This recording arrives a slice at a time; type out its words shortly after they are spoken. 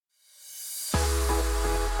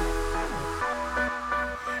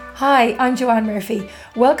Hi, I'm Joanne Murphy.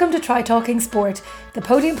 Welcome to Try Talking Sport, the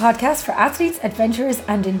podium podcast for athletes, adventurers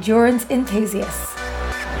and endurance enthusiasts.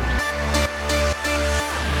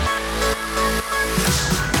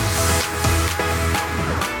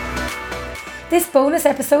 This bonus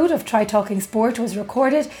episode of Try Talking Sport was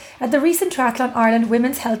recorded at the recent Triathlon Ireland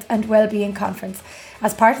Women's Health and Wellbeing Conference.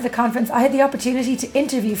 As part of the conference, I had the opportunity to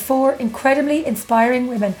interview 4 incredibly inspiring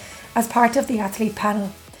women as part of the athlete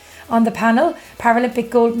panel. On the panel, Paralympic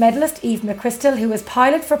gold medalist Eve McChrystal, who was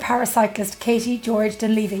pilot for paracyclist Katie George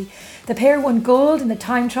Dunleavy. The pair won gold in the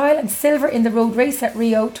time trial and silver in the road race at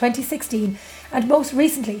Rio 2016, and most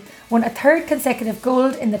recently won a 3rd consecutive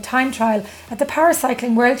gold in the time trial at the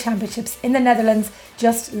Paracycling World Championships in the Netherlands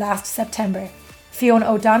just last September. Fiona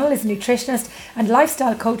O'Donnell is a nutritionist and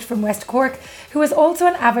lifestyle coach from West Cork, who is also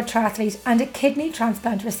an avid triathlete and a kidney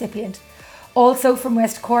transplant recipient. Also from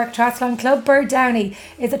West Cork Triathlon Club, Bird Downey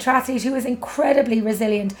is a triathlete who is incredibly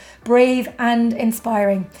resilient, brave and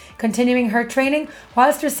inspiring, continuing her training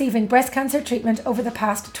whilst receiving breast cancer treatment over the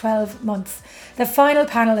past 12 months. The final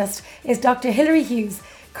panellist is Dr. Hilary Hughes,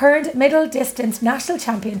 current middle distance national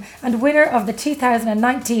champion and winner of the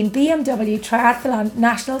 2019 BMW Triathlon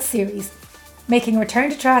National Series. Making a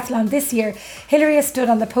return to triathlon this year, Hilary has stood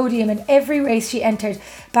on the podium in every race she entered,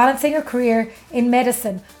 balancing her career in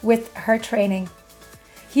medicine with her training.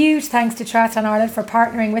 Huge thanks to Triathlon Ireland for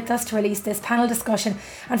partnering with us to release this panel discussion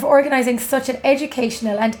and for organising such an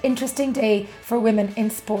educational and interesting day for women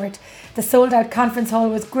in sport. The sold-out conference hall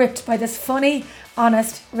was gripped by this funny,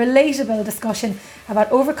 honest, relatable discussion about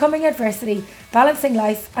overcoming adversity, balancing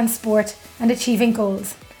life and sport and achieving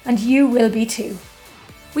goals. And you will be too.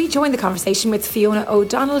 We joined the conversation with Fiona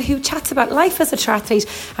O'Donnell, who chats about life as a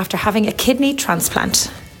triathlete after having a kidney transplant.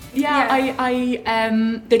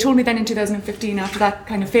 They told me then in 2015, after that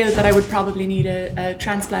kind of failed, that I would probably need a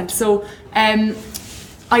transplant. So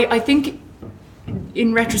I think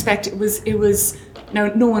in retrospect it was now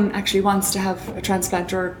no one actually wants to have a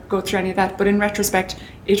transplant or go through any of that, but in retrospect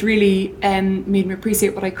it really made me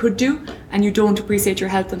appreciate what I could do, and you don't appreciate your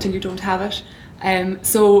health until you don't have it.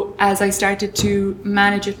 So as I started to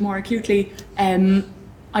manage it more acutely,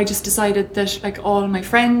 I just decided that like all my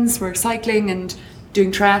friends were cycling and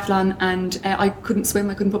doing triathlon, and I couldn't swim,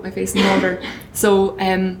 I couldn't put my face in the water. So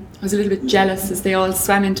I was a little bit jealous as they all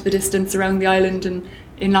swam into the distance around the island and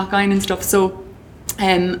in Lough and stuff. So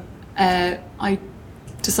I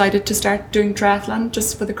decided to start doing triathlon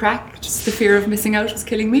just for the crack. Just the fear of missing out was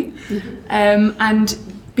killing me. And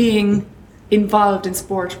being involved in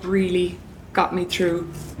sport really got me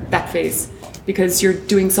through that phase, because you're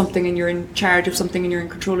doing something and you're in charge of something and you're in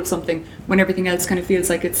control of something when everything else kind of feels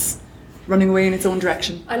like it's running away in its own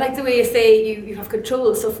direction. I like the way you say you have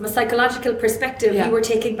control. So from a psychological perspective, you were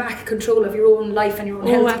taking back control of your own life and your own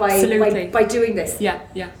health by doing this. Yeah.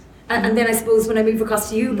 And then I suppose when I move across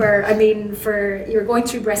to you, Ber, I mean, you're going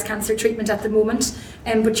through breast cancer treatment at the moment,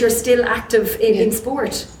 but you're still active in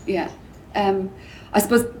sport. Yeah. I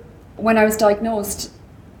suppose when I was diagnosed,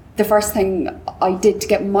 the first thing I did to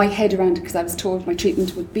get my head around it, because I was told my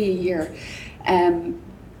treatment would be a year, and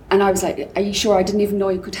I was like, are you sure? I didn't even know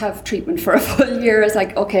you could have treatment for a full year. I was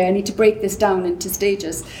like, okay, I need to break this down into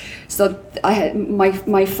stages. So I had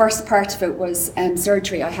my first part of it was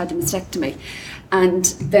surgery. I had a mastectomy, and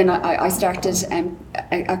then I started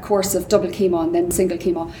a course of double chemo and then single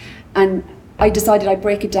chemo, and I decided I'd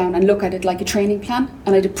break it down and look at it like a training plan,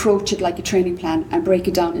 and I'd approach it like a training plan and break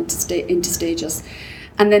it down into stages.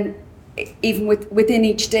 And then even within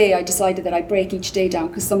each day, I decided that I'd break each day down,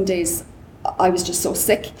 because some days I was just so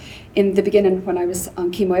sick in the beginning when I was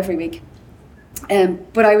on chemo every week.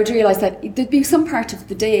 But I would realise that there'd be some part of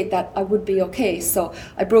the day that I would be okay. So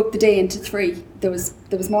I broke the day into 3. There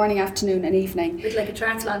was morning, afternoon and evening. A bit like a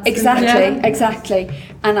triathlon. Exactly.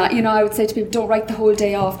 And I would say to people, don't write the whole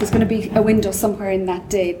day off. There's going to be a window somewhere in that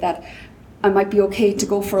day that I might be okay to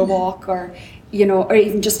go for a walk, or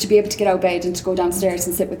even just to be able to get out of bed and to go downstairs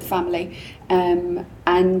and sit with the family. And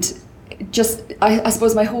just, I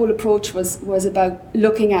suppose my whole approach was about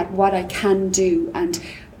looking at what I can do and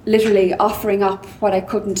literally offering up what I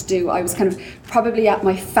couldn't do. I was kind of probably at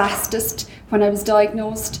my fastest when I was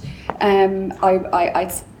diagnosed. I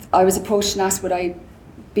was approached and asked would I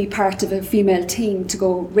be part of a female team to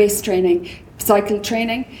go race training, cycle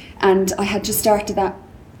training, and I had just started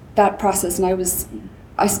that process, and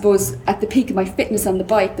I suppose, at the peak of my fitness on the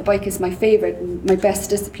bike. The bike is my favourite and my best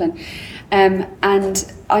discipline.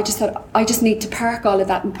 And I just thought, I just need to park all of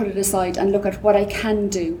that and put it aside and look at what I can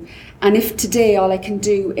do. And if today all I can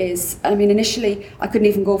do is, I mean, initially I couldn't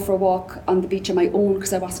even go for a walk on the beach on my own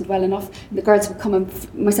because I wasn't well enough. The girls would come,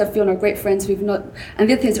 and myself and Fiona are great friends. And the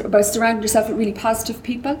other thing is about surrounding yourself with really positive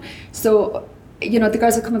people. So, you know, the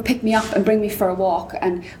girls would come and pick me up and bring me for a walk,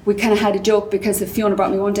 and we kind of had a joke because if Fiona brought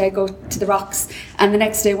me one day, I'd go to the rocks, and the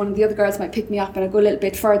next day one of the other girls might pick me up and I'd go a little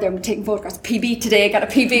bit further and we're taking photographs. PB today, I got a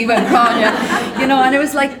PB with Grania, you know, and it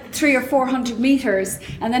was like 300 or 400 metres,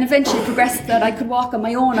 and then eventually progressed that I could walk on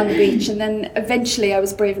my own on the beach, and then eventually I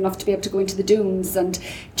was brave enough to be able to go into the dunes, and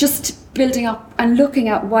just building up and looking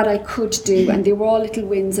at what I could do, and they were all little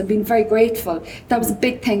wins, and being very grateful. That was a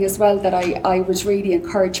big thing as well that I would really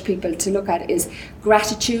encourage people to look at, is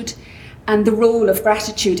gratitude and the role of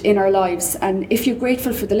gratitude in our lives. And if you're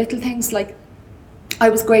grateful for the little things, like I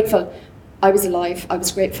was grateful I was alive, I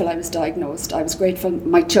was grateful I was diagnosed, I was grateful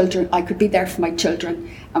my children, I could be there for my children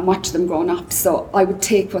and watch them growing up, so I would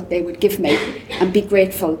take what they would give me and be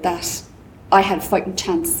grateful that I had a fighting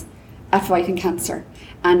chance at fighting cancer.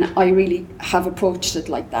 And I really have approached it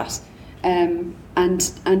like that, and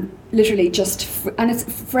literally and it's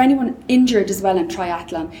for anyone injured as well in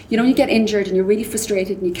triathlon. You know, you get injured and you're really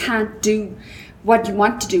frustrated and you can't do what you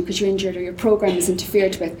want to do because you're injured or your program is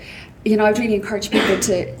interfered with. You know, I'd really encourage people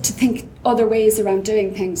to think other ways around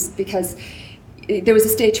doing things, because there was a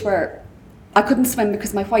stage where I couldn't swim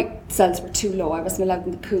because my white cells were too low. I wasn't allowed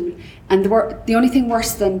in the pool, and the only thing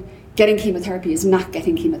worse than getting chemotherapy is not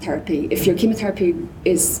getting chemotherapy. If your chemotherapy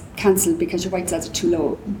is cancelled because your white cells are too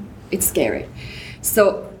low, it's scary.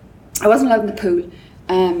 So I wasn't allowed in the pool.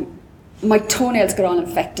 My toenails got all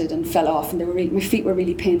infected and fell off, and my feet were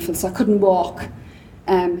really painful, so I couldn't walk.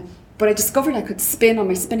 But I discovered I could spin on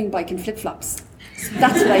my spinning bike in flip-flops. So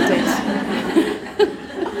that's what I did.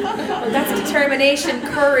 Well, that's determination,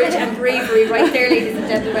 courage and bravery right there, ladies and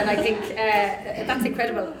gentlemen. I think that's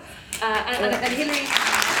incredible. And Hilary...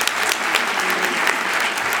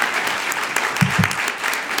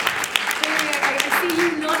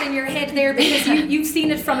 in your head there, because you've seen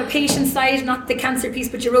it from a patient side, not the cancer piece,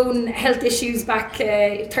 but your own health issues back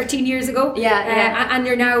 13 years ago. And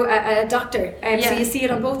you're now a doctor, so you see it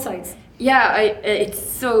on both sides. Yeah, it's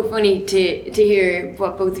so funny to hear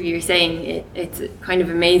what both of you are saying. It's kind of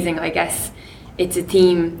amazing. I guess it's a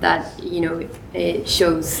theme that, you know, it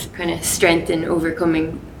shows kind of strength in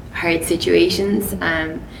overcoming hard situations.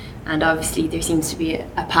 And obviously there seems to be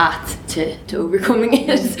a path to overcoming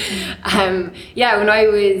it. When I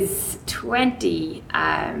was 20,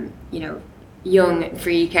 you know, young,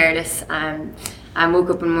 free, careless, I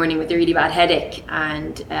woke up one morning with a really bad headache,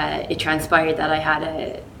 and it transpired that I had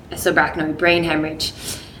a subarachnoid brain hemorrhage.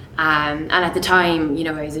 And at the time, you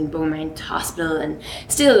know, I was in Beaumont Hospital, and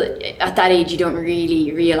still at that age you don't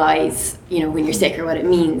really realise, you know, when you're sick or what it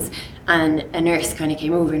means. And a nurse kind of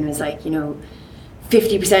came over and was like, you know,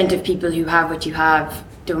 50% of people who have what you have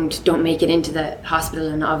don't make it into the hospital,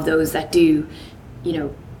 and of those that do, you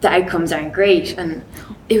know, the outcomes aren't great. And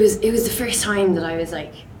it was the first time that I was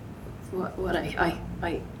like, what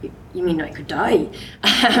you mean I could die?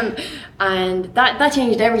 And that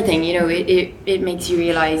changed everything. You know, it makes you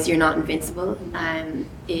realise you're not invincible, and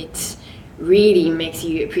it really makes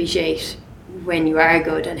you appreciate when you are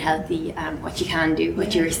good and healthy, what you can do,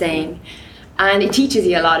 what you were saying, and it teaches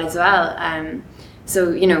you a lot as well.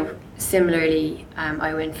 So, you know, similarly,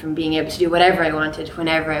 I went from being able to do whatever I wanted,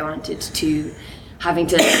 whenever I wanted, to having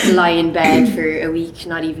to lie in bed for a week,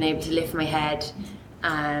 not even able to lift my head.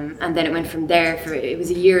 And then it went from there. It was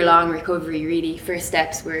a year-long recovery, really. First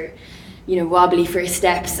steps were, you know, wobbly first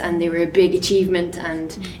steps, and they were a big achievement.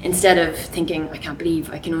 And instead of thinking, I can't believe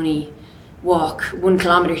I can only walk 1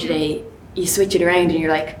 kilometre today, you switch it around and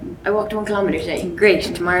you're like, I walked 1 kilometre today, great,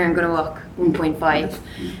 tomorrow I'm going to walk 1.5.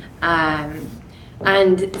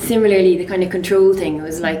 And similarly, the kind of control thing, it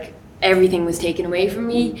was like everything was taken away from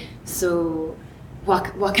me, so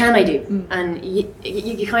what can I do? And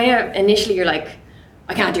you kind of, initially you're like,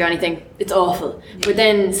 I can't do anything, it's awful. But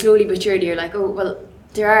then slowly but surely you're like, oh, well,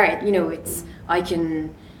 there are, you know, I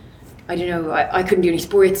couldn't do any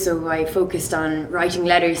sports, so I focused on writing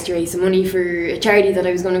letters to raise some money for a charity that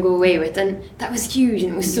I was going to go away with, and that was huge,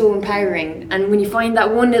 and it was so empowering. And when you find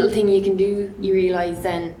that one little thing you can do, you realise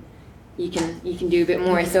then you can do a bit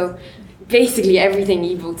more. So basically everything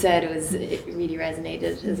you both said it really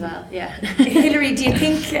resonated as well. Yeah. Hilary, do you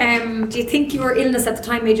think your illness at the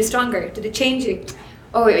time made you stronger? Did it change you?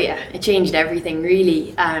 Oh yeah, it changed everything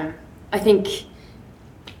really. I think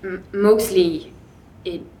mostly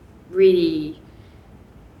it really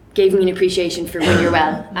gave me an appreciation for when you're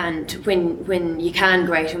well and when you can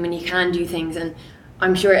go out and when you can do things. And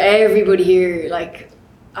I'm sure everybody here, like,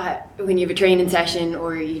 when you have a training session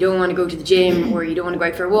or you don't want to go to the gym or you don't want to go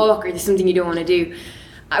out for a walk or there's something you don't want to do,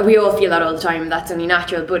 we all feel that all the time. That's only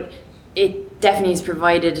natural, but it definitely has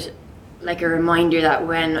provided like a reminder that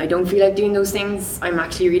when I don't feel like doing those things, I'm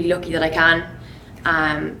actually really lucky that I can.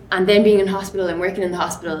 And then being in hospital and working in the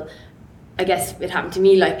hospital, I guess it happened to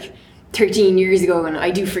me like 13 years ago, and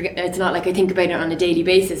I do forget, it's not like I think about it on a daily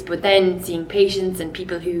basis, but then seeing patients and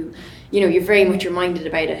people who, you know, you're very much reminded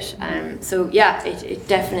about it. So yeah, it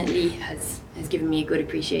definitely has given me a good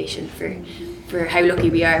appreciation for how lucky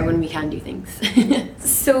we are when we can do things.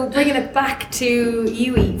 So bringing it back to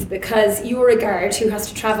you, Eve, because you're a guard who has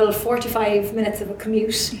to travel 45 minutes of a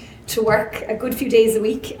commute to work a good few days a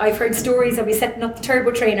week. I've heard stories of you setting up the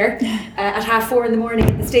turbo trainer at 4:30 in the morning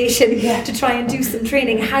at the station to try and do some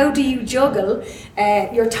training. How do you juggle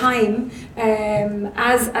your time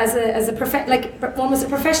as a almost a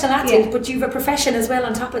professional athlete, but you've a profession as well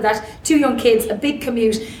on top of that, 2 young kids, a big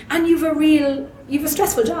commute, and you've a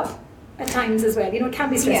stressful job at times as well. You know, it can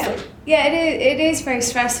be stressful. Yeah, it is very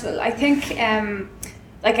stressful. I think,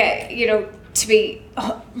 to be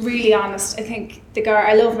really honest, I think the guard,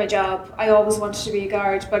 I love my job. I always wanted to be a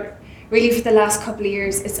guard, but really for the last couple of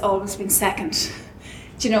years, it's always been second.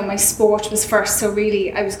 Do you know, my sport was first, so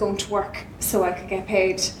really I was going to work so I could get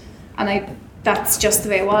paid. And that's just the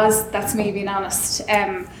way it was. That's me being honest.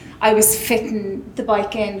 I was fitting the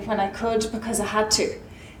bike in when I could because I had to.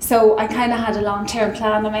 So I kind of had a long-term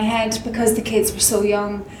plan in my head because the kids were so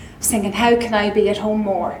young. I was thinking, how can I be at home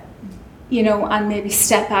more, you know, and maybe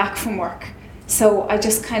step back from work. So I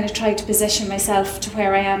just kind of tried to position myself to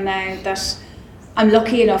where I am now, that I'm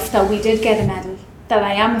lucky enough that we did get a medal, that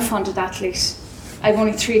I am a funded athlete. I've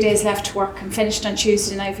only 3 days left to work. I'm finished on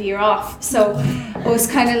Tuesday and I have a year off. So it was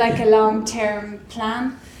kind of like a long-term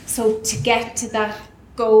plan. So to get to that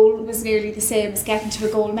goal was nearly the same as getting to a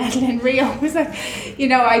gold medal in Rio. It was like, you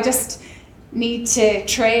know, I just need to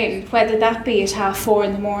train, whether that be at 4:30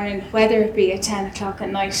 in the morning, whether it be at 10 o'clock at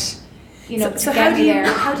night. You know, so how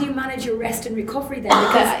do you manage your rest and recovery then?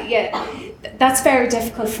 Because that's very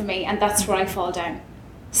difficult for me, and that's where I fall down.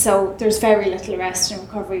 So there's very little rest and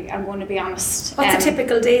recovery, I'm going to be honest. What's a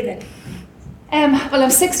typical day then? Well,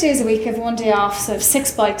 I'm 6 days a week. I have 1 day off, so I have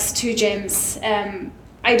 6 bikes, 2 gyms.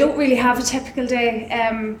 I don't really have a typical day.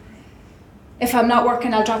 If I'm not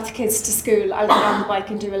working, I'll drop the kids to school. I'll get on the bike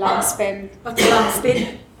and do a long spin. What's a long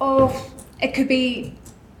spin? Oh, it could be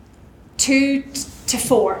 2 to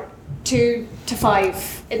 4. 2 to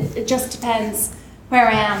 5. It just depends where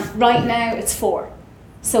I am. Right now it's 4.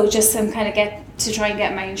 So just I'm kind of try and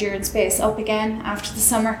get my endurance base up again after the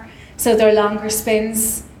summer. So they're longer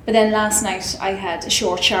spins. But then last night I had a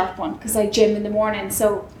short, sharp one because I gym in the morning.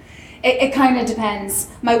 So it kind of depends.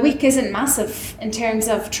 My week isn't massive in terms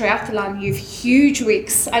of triathlon. You've huge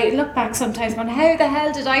weeks. I look back sometimes going, how the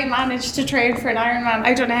hell did I manage to train for an Ironman?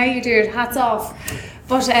 I don't know how you do it. Hats off.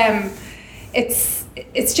 But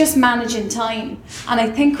it's just managing time. And I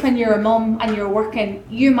think when you're a mum and you're working,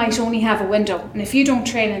 you might only have a window. And if you don't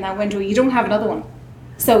train in that window, you don't have another one.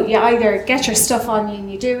 So you either get your stuff on you and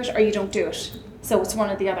you do it, or you don't do it. So it's one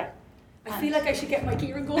or the other. I feel like I should get my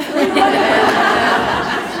gear and go for it.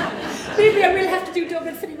 Maybe I will have to do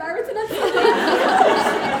Dublin City Marathon at some point.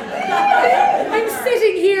 I'm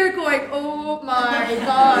sitting here going, oh my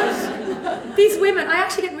God. These women, I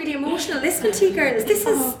actually get really emotional listening to you girls. This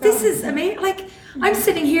is amazing. Like, I'm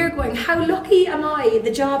sitting here going, how lucky am I,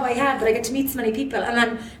 the job I have, that I get to meet so many people, and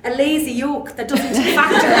I'm a lazy yoke that doesn't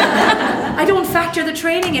factor. I don't factor the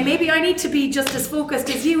training, and maybe I need to be just as focused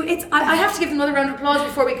as you. I have to give them another round of applause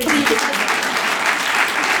before we continue.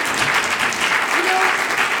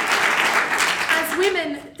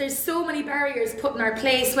 Women, there's so many barriers put in our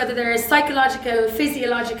place, whether they're psychological,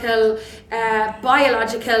 physiological,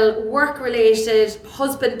 biological, work-related,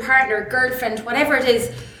 husband, partner, girlfriend, whatever it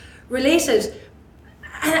is, related.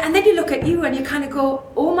 And then you look at you and you kind of go,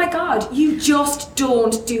 oh my God, you just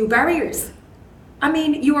don't do barriers. I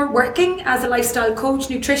mean, you are working as a lifestyle coach,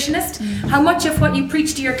 nutritionist. How much of what you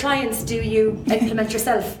preach to your clients do you implement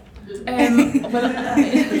yourself? $1 million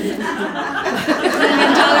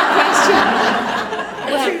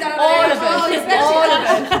question. All of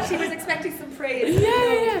it. She was expecting some praise.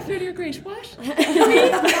 Yeah, fairly great. What?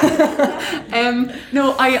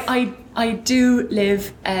 No, I do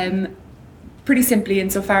live pretty simply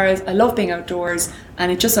insofar as I love being outdoors,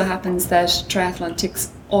 and it just so happens that triathlon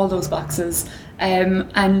ticks all those boxes.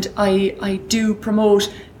 And I do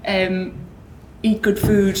promote eat good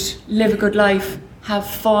food, live a good life, have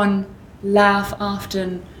fun, laugh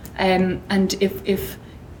often, and if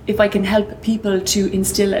if I can help people to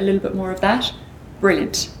instill a little bit more of that,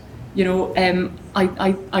 brilliant. You know,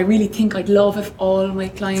 I really think I'd love if all my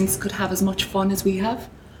clients could have as much fun as we have.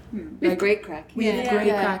 We have great crack. We have great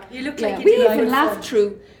crack. You look like you We do even like laughed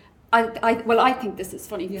through. I think this is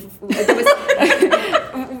funny. There was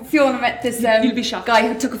Fiona met this You'll be shocked. guy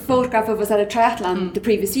who took a photograph of us at a triathlon the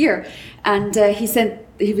previous year, and he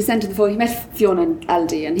was sent to the photo. He met Fiona and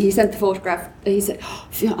Aldi, and he sent the photograph. He said, oh,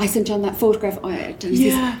 Fiona, "I sent John that photograph." And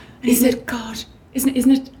he said, "God, isn't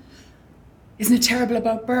it terrible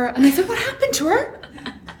about Burr?" And I said, "What happened to her?"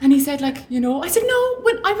 And he said, like, you know, I said, "No,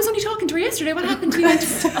 when I was only talking to her yesterday, what happened to you?"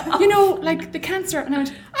 You know, like the cancer. And I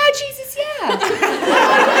went, Jesus, yeah.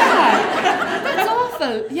 Yeah. That's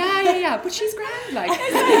awful. Yeah. But she's grand, like.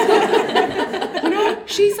 You know,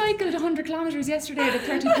 she cycled 100 kilometres yesterday at a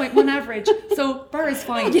 30.1 average, so Burr is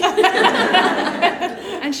fine.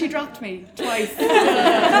 And she dropped me twice. You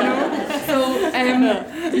know? So,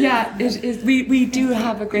 it is, we do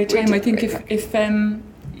have a great time. I think if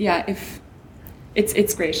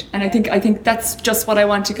it's great, and I think that's just what I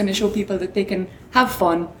want to kind of show people, that they can have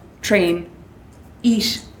fun, train,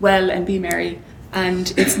 eat well, and be merry,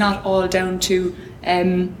 and it's not all down to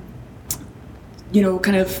you know,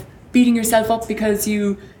 kind of beating yourself up because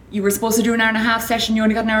you were supposed to do an hour and a half session, you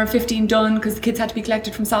only got an hour and 15 done because the kids had to be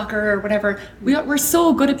collected from soccer or whatever. We're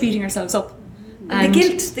so good at beating ourselves up. And the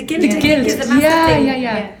guilt is a massive thing.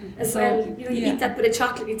 Yeah. As So, well, you know, you eat that bit of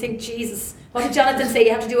chocolate, you think, Jesus, what did Jonathan say?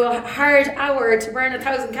 You have to do a hard hour to burn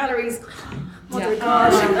 1,000 calories. Mother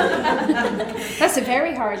God. That's a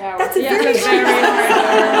very hard hour. That's a very hard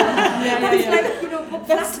hour. It's like, you know, put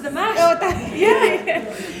flat to the mat.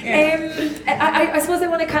 I suppose I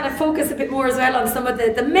want to kind of focus a bit more as well on some of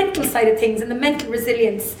the mental side of things and the mental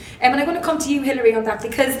resilience. And I'm going to come to you, Hilary, on that,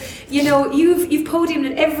 because, you know, you've podiumed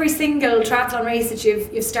in every single triathlon race that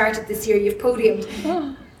you've started this year. You've podiumed,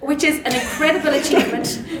 which is an incredible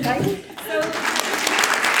achievement. Right?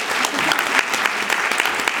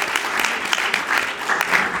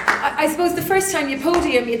 I suppose the first time you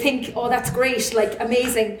podium, you think, oh, that's great, like,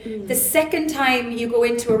 amazing. The second time you go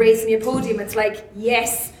into a race and you podium, it's like,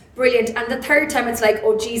 yes, brilliant. And the third time, it's like,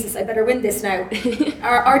 oh, Jesus, I better win this now.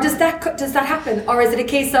 or does that happen? Or is it a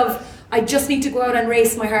case of, I just need to go out and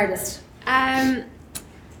race my hardest? Well,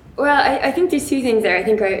 I think there's two things there. I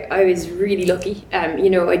think I was really lucky. You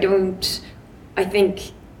know, I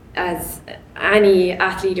think as any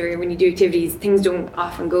athlete or when you do activities, things don't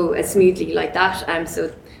often go as smoothly like that.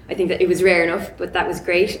 So I think that it was rare enough, but that was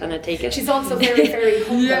great, and I take it. She's also very, very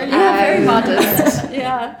humble. Very modest.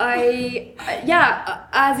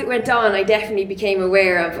 As it went on, I definitely became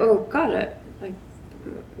aware of, oh God,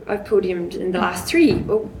 I've podiumed in the last 3.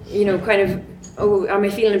 Oh, you know, kind of, oh, am I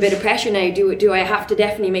feeling a bit of pressure now? Do I have to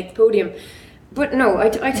definitely make the podium? But no, I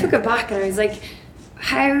took it back, and I was like,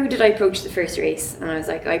 how did I approach the first race? And I was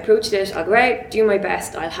like, I approached it, I'll go out, do my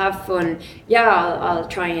best, I'll have fun. Yeah, I'll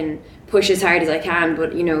try and push as hard as I can,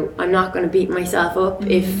 but you know, I'm not going to beat myself up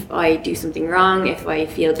if I do something wrong, if I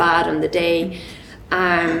feel bad on the day,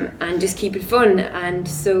 and just keep it fun. And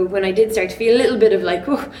so when I did start to feel a little bit of like,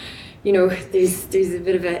 oh, you know, there's a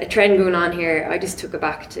bit of a trend going on here, I just took it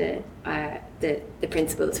back to the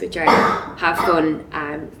principles, which are have fun.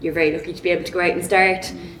 You're very lucky to be able to go out and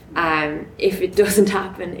start. If it doesn't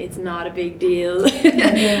happen, it's not a big deal.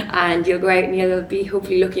 And you'll go out and you'll be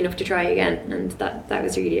hopefully lucky enough to try again, and that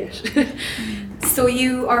was really it. So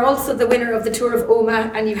you are also the winner of the Tour of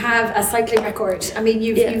Oma, and you have a cycling record. I mean,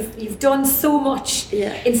 you've done so much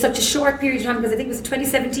in such a short period of time, because I think it was in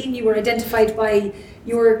 2017 you were identified by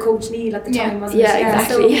your coach Neil at the time, wasn't it?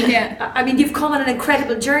 Exactly. So, I mean, you've come on an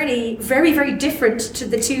incredible journey, very, very different to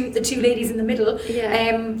the two ladies in the middle.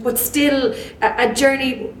 But still a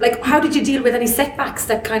journey. Like, how did you deal with any setbacks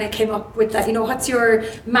that kind of came up with that? You know, what's your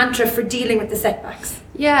mantra for dealing with the setbacks?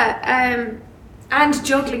 And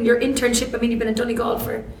juggling your internship. I mean, you've been in Donegal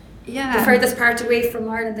for the furthest part away from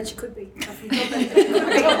Ireland that you could be. We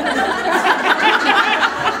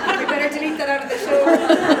better delete that out of the show.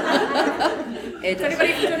 Is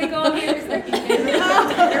anybody from Donegal here?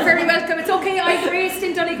 You're very welcome. It's okay, I've raced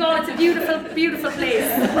in Donegal. It's a beautiful, beautiful place.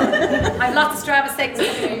 I have lots of Strava sex.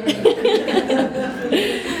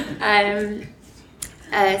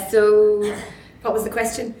 So what was the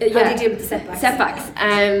question? How do you deal with the setbacks?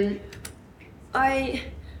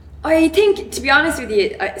 I think, to be honest with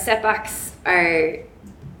you, setbacks are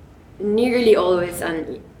nearly always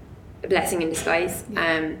a blessing in disguise.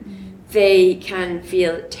 They can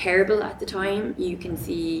feel terrible at the time. You can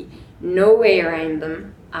see no way around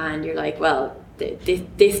them, and you're like, well,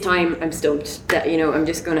 this time I'm stumped. That, you know, I'm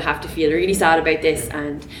just going to have to feel really sad about this,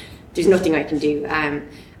 and there's nothing I can do.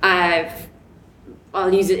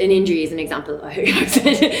 I'll use an injury as an example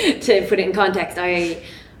to put it in context. I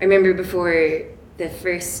remember before the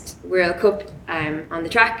first World Cup on the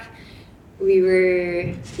track,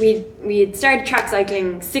 we had started track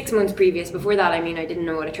cycling 6 months previous. Before that, I mean, I didn't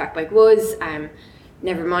know what a track bike was.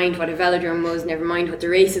 Never mind what a velodrome was. Never mind what the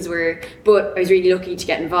races were. But I was really lucky to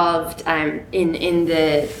get involved in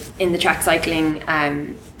the track cycling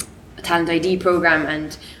talent ID program,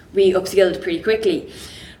 and we upskilled pretty quickly.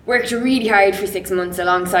 Worked really hard for 6 months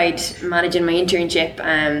alongside managing my internship,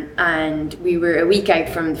 and we were a week out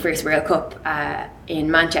from the first World Cup in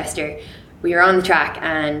Manchester. We were on the track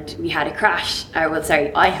and we had a crash.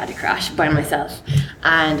 I had a crash by myself,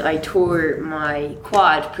 and I tore my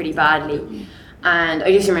quad pretty badly. And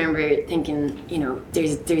I just remember thinking, you know,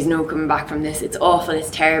 there's no coming back from this. It's awful, it's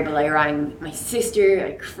terrible. I rang my sister,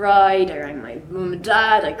 I cried. I rang my mum and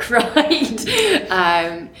dad, I cried.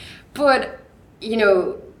 But, you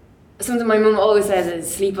know, something my mum always says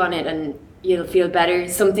is sleep on it and you'll feel better.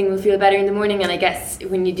 Something will feel better in the morning. And I guess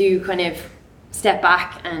when you do kind of step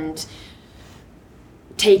back and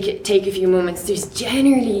take a few moments, there's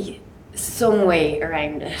generally some way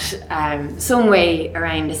around it, some way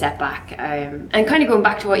around a setback, and kind of going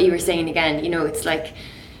back to what you were saying again, you know, it's like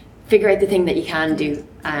figure out the thing that you can do.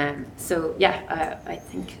 So yeah, I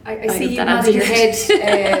think I see you nodding your head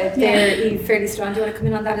there, Eve, fairly strong. Do you want to come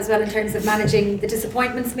in on that as well in terms of managing the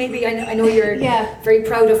disappointments? Maybe I know you're very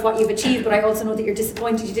proud of what you've achieved, but I also know that you're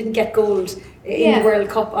disappointed you didn't get gold in the World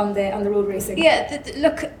Cup on the road racing. Yeah,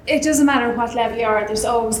 look, it doesn't matter what level you are. There's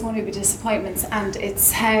always going to be disappointments, and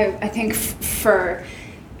it's how I think for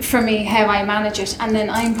me how I manage it. And then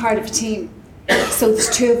I'm part of a team, so there's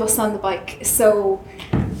two of us on the bike, so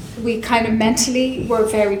we kind of mentally were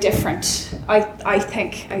very different. I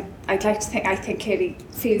think Katie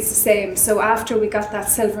feels the same. So after we got that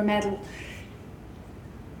silver medal,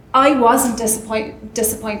 I wasn't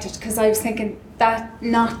disappointed because I was thinking that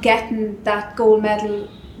not getting that gold medal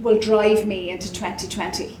will drive me into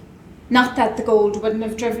 2020. Not that the gold wouldn't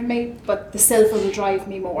have driven me, but the silver will drive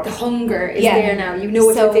me more. The hunger is there now. You know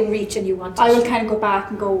it's within reach and you want it. I will kind of go back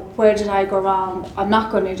and go, where did I go wrong? I'm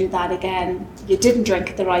not going to do that again. You didn't drink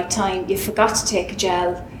at the right time. You forgot to take a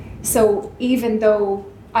gel. So even though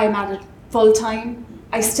I'm at it full time,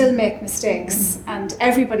 I still make mistakes, and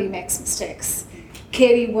everybody makes mistakes.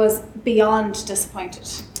 Katie was beyond disappointed.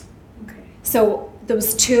 Okay. So there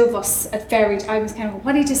was two of us I was kind of,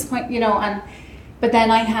 what are you disappointed, you know, but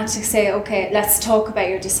then I had to say, okay, let's talk about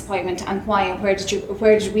your disappointment and why and where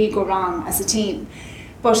did we go wrong as a team.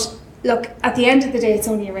 But look, at the end of the day, it's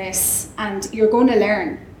only a race, and you're going to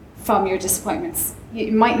learn from your disappointments.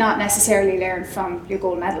 You might not necessarily learn from your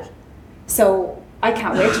gold medal. So I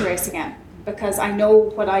can't wait to race again because I know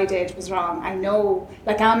what I did was wrong. I know,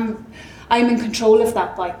 like I'm in control of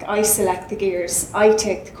that bike. I select the gears, I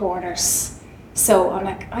take the corners. So I'm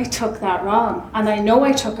like, I took that wrong, and I know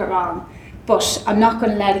I took it wrong. But I'm not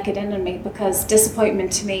going to let it get in on me, because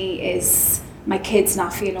disappointment to me is my kids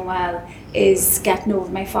not feeling well, is getting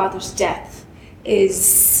over my father's death,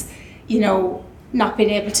 is, you know, not being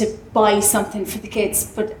able to buy something for the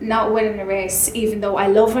kids, but not winning a race. Even though I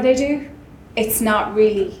love what I do, it's not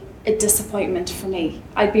really a disappointment for me.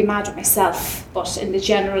 I'd be mad at myself, but in the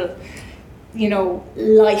general, you know,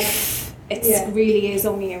 life, it really is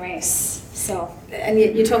only a race. So, and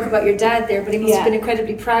you talk about your dad there, but he must have been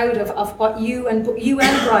incredibly proud of what you and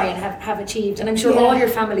Brian have achieved, and I'm sure all your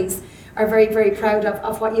families are very, very proud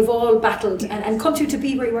of what you've all battled and come to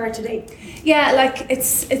be where you are today. Yeah, like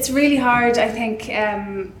it's really hard. I think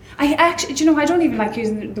I actually, you know, I don't even like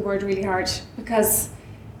using the word really hard, because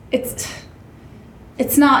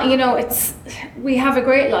it's not, you know, we have a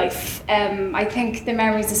great life. I think the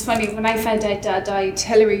memories is funny. When I found out Dad died,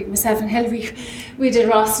 myself and Hilary, we did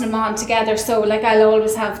Ross and Amon together. So like I'll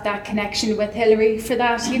always have that connection with Hilary for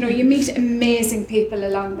that. You know, you meet amazing people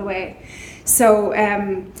along the way. So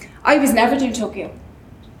I was never doing Tokyo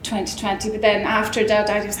 2020, but then after Dad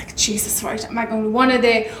died, I was like, Jesus, right, am I going one or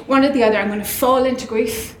the other? I'm going to fall into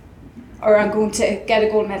grief, or I'm going to get a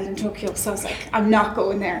gold medal in Tokyo. So I was like, I'm not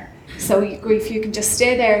going there. So grief, you can just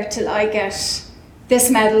stay there till I get this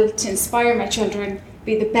medal to inspire my children,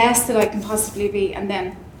 be the best that I can possibly be, and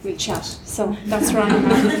then we'll chat. So that's where I'm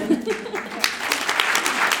at.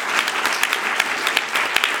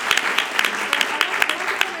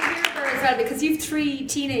 Because you've 3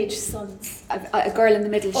 teenage sons. A girl in the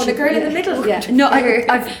middle. Oh, a girl in the middle? Yeah. No,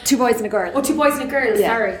 I've 2 boys and a girl. Oh, 2 boys and a girl,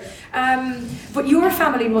 sorry. But your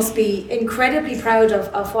family must be incredibly proud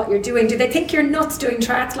of what you're doing. Do they think you're nuts doing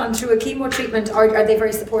triathlon through a chemo treatment, or are they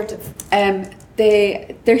very supportive?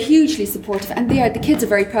 they're hugely supportive, and the kids are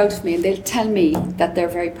very proud of me, and they'll tell me that they're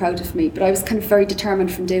very proud of me. But I was kind of very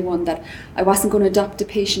determined from day one that I wasn't going to adopt a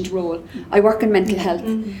patient role. I work in mental health,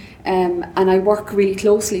 and I work really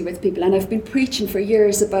closely with people, and I've been preaching for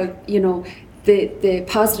years about the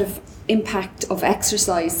positive impact of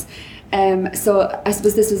exercise. So I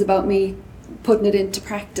suppose this was about me putting it into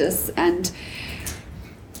practice, and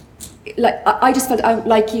like I just felt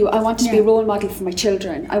like you. I wanted to be a role model for my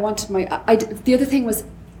children. I wanted the other thing was,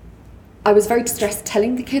 I was very distressed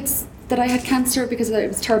telling the kids that I had cancer, because it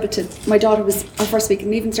was terrible. My daughter was her first week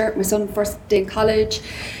in Leaving Cert, my son first day in college.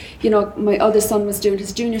 My other son was doing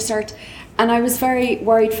his junior cert, and I was very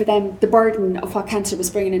worried for them, the burden of what cancer was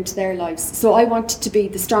bringing into their lives. So I wanted to be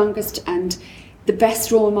the strongest and the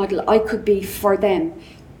best role model I could be for them,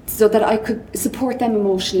 so that I could support them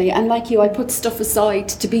emotionally. And like you, I put stuff aside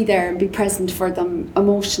to be there and be present for them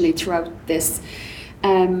emotionally throughout this.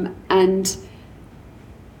 And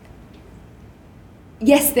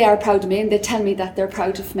yes, they are proud of me, and they tell me that they're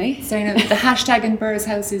proud of me. So the hashtag in Burr's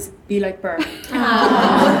house is "Be like Burr."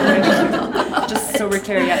 Just so we're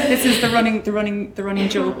clear, yeah. This is the running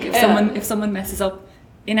joke. If someone messes up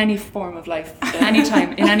in any form of life,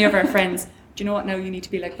 anytime, in any of our friends, do you know what? Now you need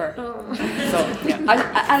to be like Burr. So yeah.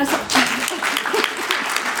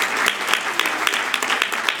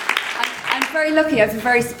 I'm very lucky. I have a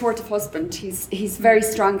very supportive husband. He's very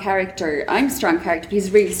strong character. I'm a strong character, but he's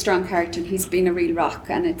a really strong character, and he's been a real rock.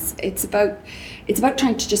 And it's about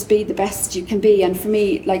trying to just be the best you can be. And for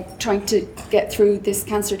me, like, trying to get through this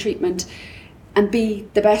cancer treatment and be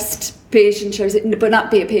the best patient, but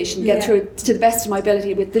not be a patient. Get through it to the best of my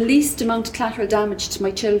ability with the least amount of collateral damage to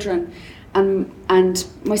my children and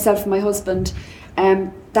myself and my husband.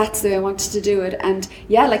 That's the way I wanted to do it. And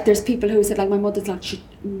yeah, like, there's people who said, like, my mother's like, she's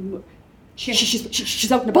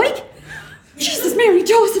out on a bike. Jesus, Mary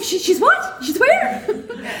Joseph, she's what? She's where?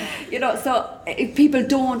 So if people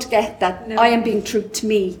don't get that, I am being true to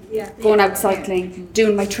me, going out cycling,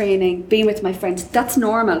 doing my training, being with my friends. That's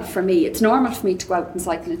normal for me. It's normal for me to go out and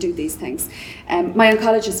cycle and do these things. My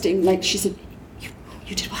oncologist, she said,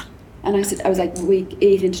 you did what? And I said, I was like week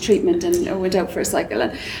 8 into treatment, and I went out for a cycle,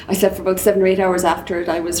 and I slept for about 7 or 8 hours after it.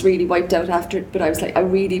 I was really wiped out after it, but I was like, I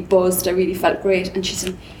really buzzed, I really felt great. And she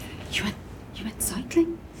said, you went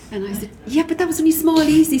cycling? And I said, yeah, but that was only a small,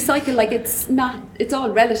 easy cycle. Like, it's all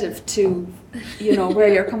relative to,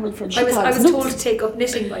 where you're coming from. I was told to take up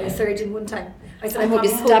knitting by a surgeon one time. I said, I hope you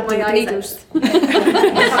stabbed my eyes out.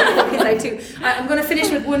 I too. I'm going to finish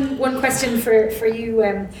with one question for you,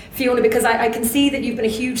 Fiona, because I can see that you've been a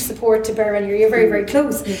huge support to Burr, and you're very, very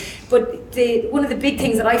close. Yeah. But one of the big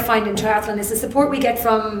things that I find in triathlon is the support we get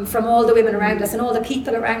from all the women around us and all the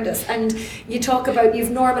people around us. And you talk about, you've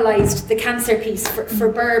normalised the cancer piece for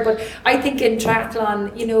Burr, but I think in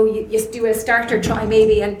triathlon, you do a starter try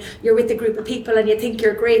maybe, and you're with a group of people and you think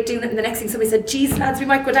you're great doing it, and the next thing somebody said, geez lads, we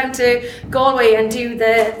might go down to Galway and do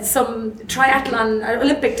some triathlon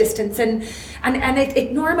Olympic distance, and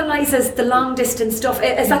it normalises the long distance stuff.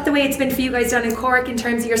 Is that the way it's been for you guys down in Cork, in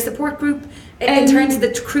terms of your support group, in terms of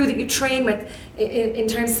the crew that you train with, in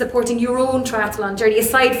terms of supporting your own triathlon journey,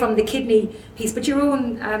 aside from the kidney piece, but your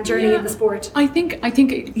own journey in the sport? I think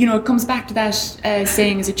it comes back to that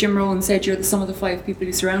saying, as Jim Rohn said, you're the sum of the 5 people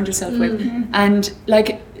you surround yourself with. And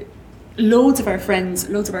like, loads of our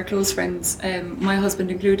close friends, my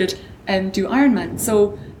husband included, do Ironman.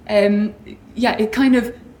 So it kind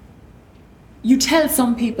of, you tell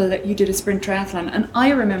some people that you did a sprint triathlon, and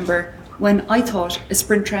I remember when I thought a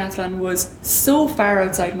sprint triathlon was so far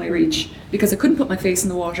outside my reach, because I couldn't put my face in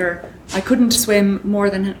the water, I couldn't swim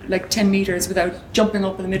more than like 10 metres without jumping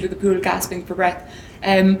up in the middle of the pool gasping for breath.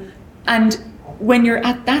 And when you're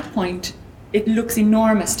at that point, it looks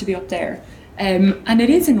enormous to be up there. And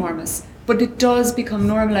it is enormous, but it does become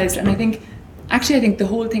normalised. And I think the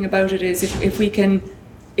whole thing about it is if we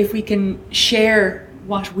can share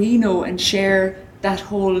what we know and share that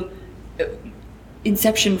whole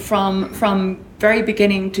inception from very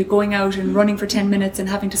beginning to going out and running for 10 minutes and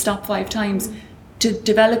having to stop 5 times to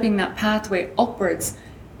developing that pathway upwards,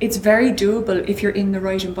 it's very doable if you're in the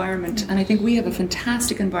right environment. And I think we have a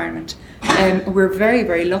fantastic environment. We're very,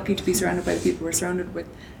 very lucky to be surrounded by the people we're surrounded with.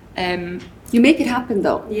 You make it happen,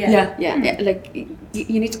 though. Yeah. Like,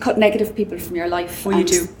 you need to cut negative people from your life. Oh, you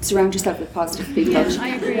do. Surround yourself with positive people. Yeah, I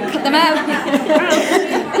agree. Cut them out.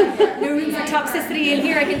 No room for toxicity in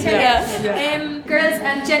here, I can tell you. Girls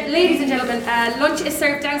and ladies and gentlemen, lunch is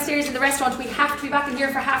served downstairs in the restaurant. We have to be back in here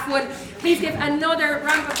for 1:30. Please give another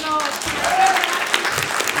round of applause to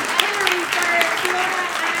Hilary, Fiona,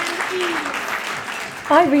 and Eve.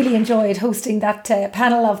 I really enjoyed hosting that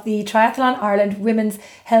panel of the Triathlon Ireland Women's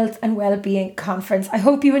Health and Wellbeing Conference. I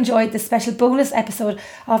hope you enjoyed this special bonus episode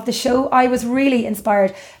of the show. I was really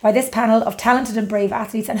inspired by this panel of talented and brave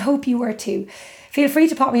athletes and hope you were too. Feel free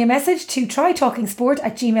to pop me a message to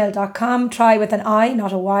trytalkingsport@gmail.com, try with an I,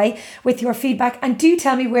 not a Y, with your feedback, and do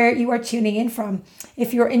tell me where you are tuning in from.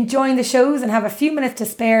 If you're enjoying the shows and have a few minutes to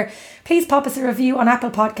spare, please pop us a review on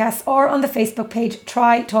Apple Podcasts or on the Facebook page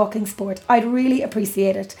Try Talking Sport. I'd really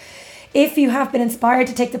appreciate it. If you have been inspired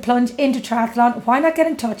to take the plunge into triathlon, why not get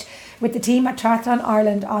in touch with the team at Triathlon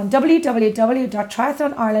Ireland on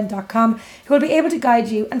www.triathlonireland.com, who will be able to guide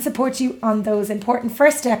you and support you on those important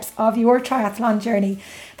first steps of your triathlon journey.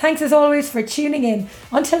 Thanks as always for tuning in.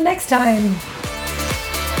 Until next time.